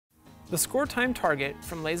The Scoretyme target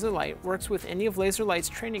from Laserlyte works with any of Laserlyte's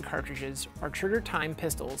training cartridges or trigger time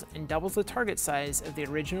pistols and doubles the target size of the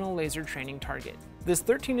original laser training target. This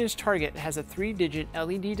 13-inch target has a 3-digit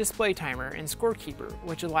LED display timer and scorekeeper,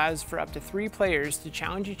 which allows for up to 3 players to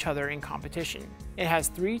challenge each other in competition. It has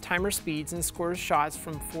 3 timer speeds and scores shots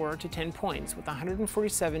from 4 to 10 points with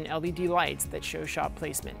 147 LED lights that show shot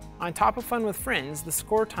placement. On top of fun with friends, the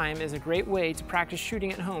Scoretyme is a great way to practice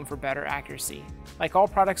shooting at home for better accuracy. Like all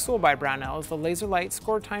products sold by Brownells, the Laserlyte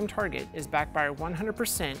Scoretyme target is backed by a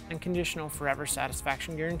 100% unconditional forever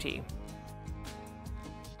satisfaction guarantee.